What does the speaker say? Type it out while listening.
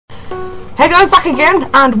Hey guys, back again,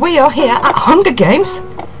 and we are here at Hunger Games.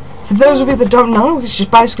 For those of you that don't know, it's just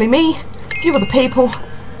basically me, a few other people,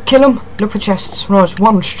 kill them, look for chests. Right,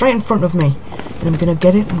 one straight in front of me, and I'm gonna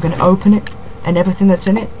get it, I'm gonna open it, and everything that's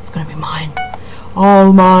in it, it's gonna be mine.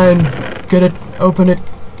 All mine. Get it, open it,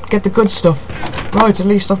 get the good stuff. Right, at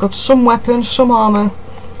least I've got some weapons, some armour.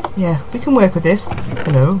 Yeah, we can work with this.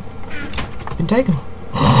 Hello. It's been taken.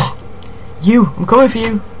 You, I'm coming for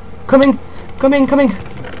you. Coming.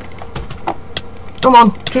 Come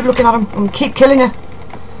on, keep looking at him and keep killing her.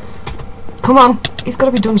 Come on, he's got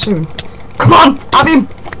to be done soon. Come on, have him.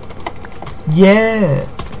 Yeah,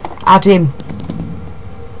 add him.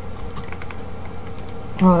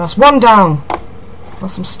 Oh, that's one down.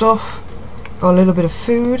 Got some stuff. Got a little bit of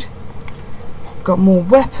food. Got more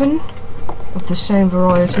weapon of the same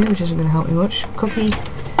variety, which isn't going to help me much. Cookie.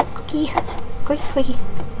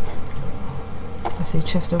 I see a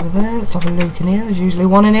chest over there. Let's have a look in here. There's usually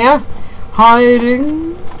one in here.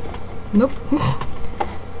 Hiding. Nope.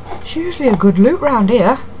 There's usually a good loot round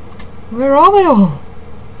here. Where are they all?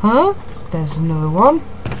 Huh? There's another one.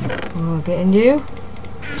 Oh, getting you.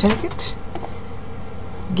 Take it.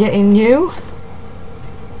 Getting you.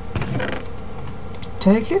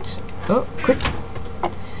 Take it. Oh, quick.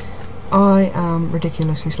 I am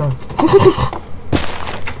ridiculously slow.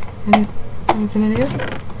 Anything in here?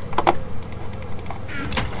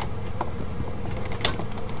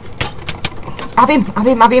 Have him.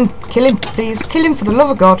 Kill him, please. Kill him for the love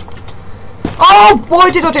of God. Oh, why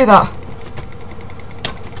did I do that?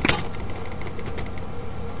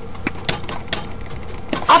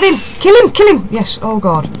 Have him. Kill him. Yes, oh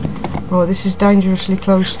God. Oh, this is dangerously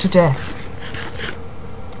close to death.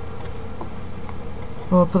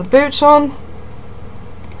 Oh, put the boots on.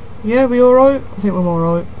 Yeah, we alright? I think we're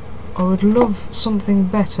alright. I would love something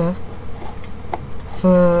better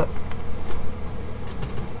for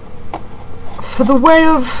the way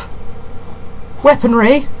of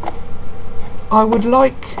weaponry. I would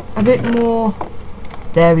like a bit more.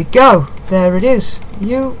 There we go. There it is.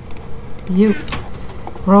 You.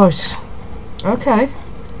 Right. Okay,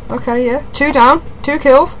 yeah. 2 down. 2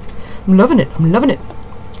 kills. I'm loving it.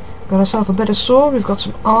 Got ourselves a better sword. We've got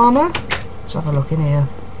some armour. Let's have a look in here.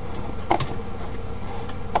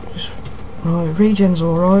 Right, regen's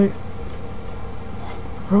alright.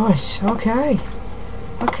 Right, okay.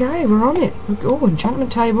 Okay, we're on it. Oh,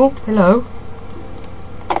 enchantment table. Hello.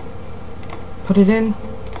 Put it in.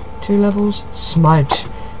 2 levels. Smite.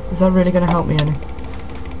 Is that really going to help me any?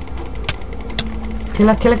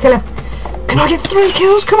 Killer. Can I get 3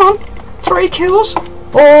 kills? Come on. 3 kills.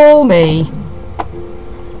 All me.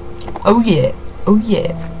 Oh yeah.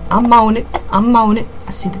 I'm mowing it.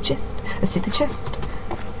 I see the chest.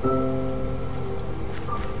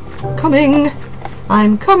 Coming.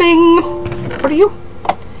 I'm coming. For you.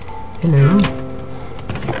 Hello.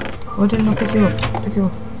 Why didn't I pick you up?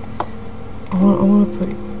 I want to put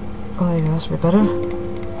you. Oh, there you go. That's a bit better.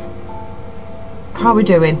 How are we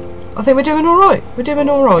doing? I think we're doing alright. I'm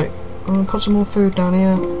going to put some more food down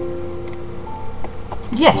here.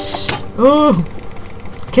 Yes. Oh.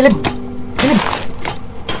 Kill him.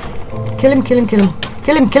 Can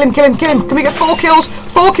we get 4 kills?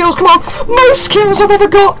 4 kills, come on. Most kills I've ever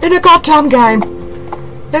got in a goddamn game.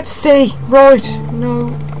 Let's see. Right.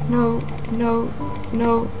 No.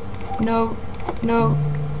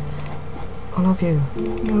 I love you.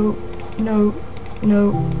 No.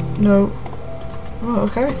 Oh,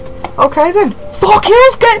 okay. Okay then. 4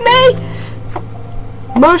 kills, get me!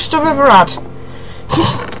 Most I've ever had.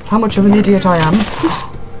 That's how much of an idiot I am.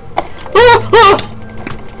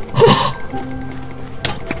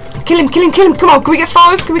 Kill him. Come on, can we get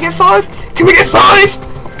 5? Can we get 5? 5!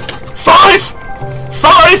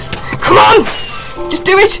 Come on! Just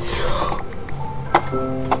do it!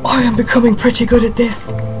 I am becoming pretty good at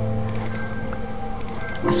this.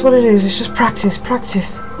 That's what it is, it's just practice.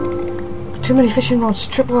 Too many fishing rods,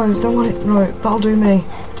 tripwires, don't want it. Right, that'll do me.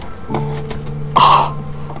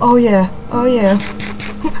 Oh yeah.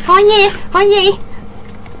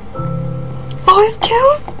 5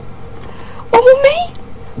 kills? All me?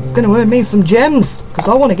 It's gonna earn me some gems, because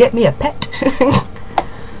I want to get me a pet.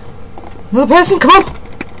 Another person, come on!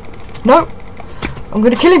 No, I'm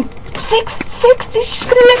gonna kill him. 6! He's just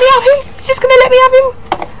gonna let me have him.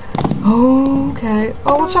 Okay.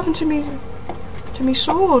 Oh, what's happened to me? To me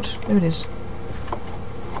sword? There it is.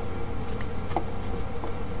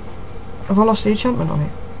 Have I lost the enchantment on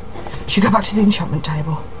it? Should go back to the enchantment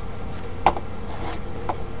table.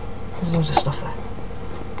 There's loads of stuff there.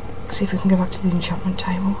 Let's see if we can go back to the enchantment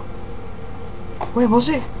table. Where was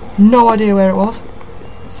it? No idea where it was.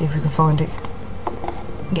 Let's see if we can find it.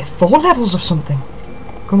 Get 4 levels of something.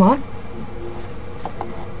 Come on.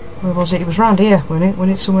 Where was it? It was round here, wasn't it? When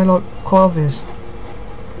it's somewhere like quite obvious.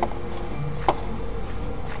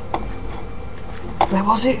 Where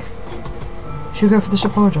was it? Should we go for the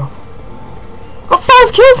supply drop? Got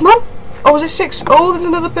 5 kills, man! Oh, was it 6? Oh, there's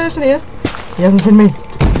another person here. He hasn't seen me.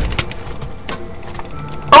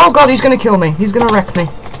 Oh god, he's gonna kill me. He's gonna wreck me.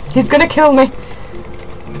 He's gonna kill me.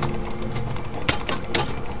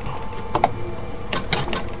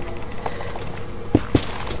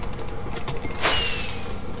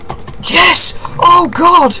 Yes! Oh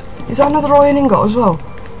god! Is that another iron ingot as well?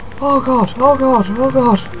 Oh god, oh god, oh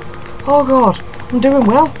god. Oh god. I'm doing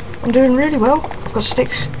well. I'm doing really well. I've got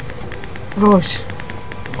sticks. Right.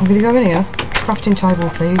 I'm gonna go in here. Crafting table,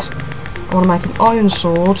 please. I want to make an iron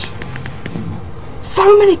sword.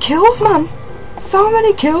 So many kills, man! So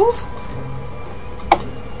many kills!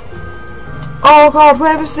 Oh god,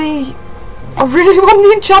 where was the... I really want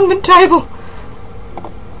the enchantment table!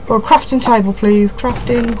 Or a crafting table, please.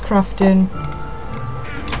 Crafting, crafting.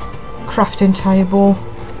 Crafting table.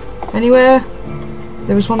 Anywhere?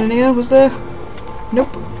 There was one in here, was there?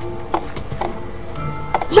 Nope.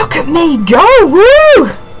 Look at me go! Woo!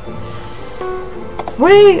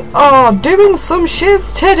 We are doing some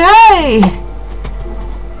shiz today!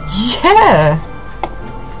 Yeah!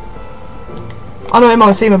 I know it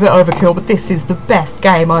might seem a bit overkill, but this is the best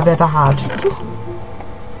game I've ever had.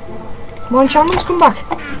 My enchantments come back.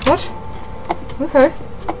 What? Okay.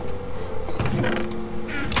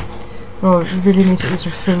 Right, we really need to eat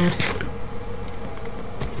some food.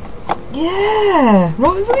 Yeah!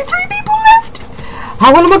 Right, there's only 3 people left!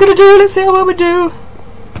 How well am I going to do? Let's see how well we do.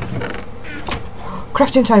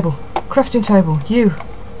 Crafting table. Crafting table. You.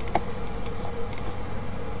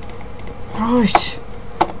 Right.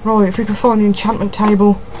 Right, if we can find the enchantment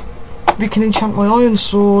table, we can enchant my iron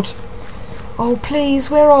sword. Oh, please,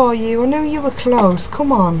 where are you? I knew you were close.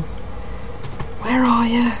 Come on. Where are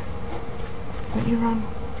you? Don't you run?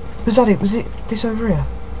 Was that it? Was it this over here?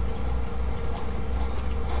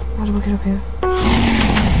 How do I get up here?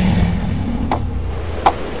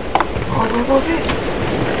 Oh, where was it?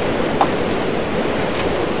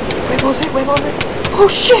 Where was it? Where was it? Oh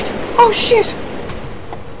shit! Oh shit!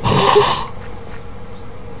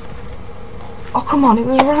 Oh come on, it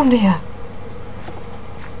was around here.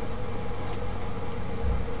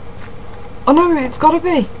 Oh no, it's gotta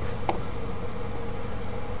be.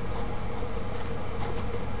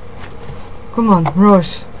 Come on,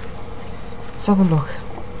 right. Let's have a look.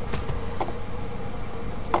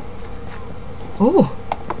 Oh.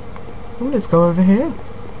 Oh, let's go over here.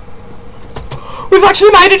 We've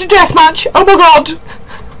actually made it to deathmatch! Oh my god!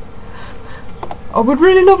 I would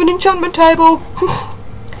really love an enchantment table.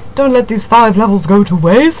 Don't let these 5 levels go to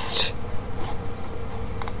waste.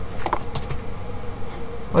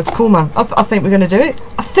 Oh, it's cool, man. I think we're going to do it.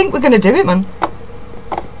 I think we're going to do it, man.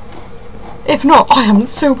 If not, I am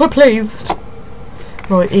super pleased.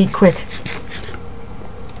 Right, eat quick.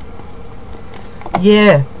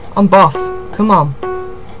 Yeah, I'm boss. Come on.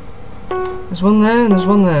 There's one there and there's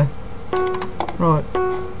one there. Right.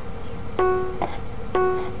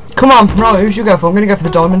 Come on, right, who should you go for? I'm going to go for the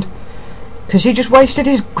diamond. Because he just wasted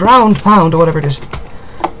his ground pound or whatever it is.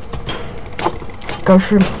 Go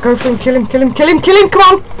for him, kill him, kill him, kill him, kill him, come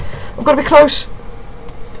on! I've got to be close.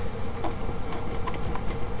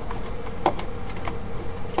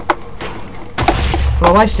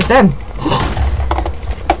 Well, I wasted them.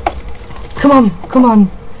 Come on, come on,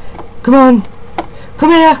 come on, come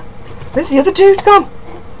here. Where's the other dude? Come on.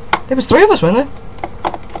 There was 3 of us, weren't there?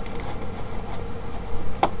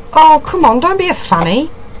 Oh, come on, don't be a fanny.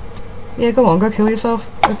 Yeah, go on, go kill yourself.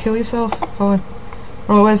 Go kill yourself. Fine.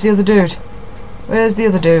 Right, where's the other dude? Where's the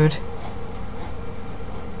other dude?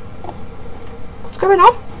 What's going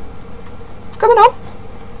on? What's going on?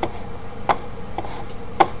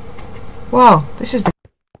 Wow, this is the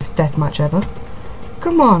death match ever.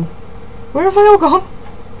 Come on. Where have they all gone?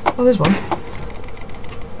 Oh, there's one.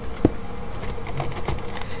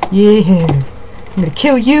 Yeah. I'm gonna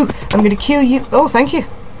kill you. I'm gonna kill you. Oh, thank you.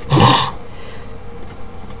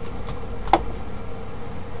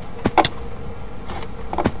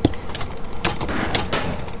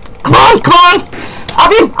 Come on, come on!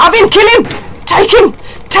 Have him, kill him! Take him!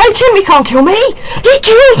 Take him! He can't kill me! He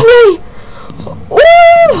killed me!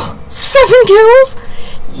 Ooh! 7 kills!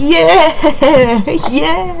 Yeah!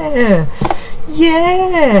 Yeah!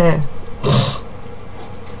 Yeah!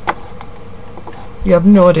 You have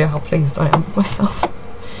no idea how pleased I am with myself.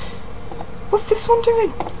 What's this one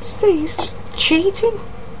doing? See, he's just cheating.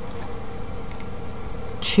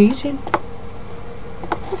 Cheating?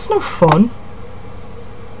 That's no fun.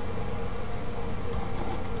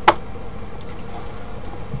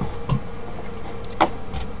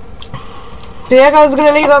 But yeah, guys, I'm going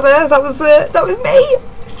to leave that there. That was me.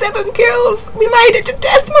 7 kills. We made it to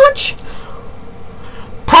deathmatch.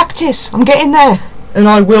 Practice. I'm getting there. And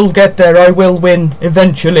I will get there. I will win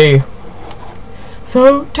eventually.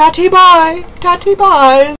 So, tatty bye. Tatty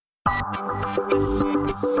bye.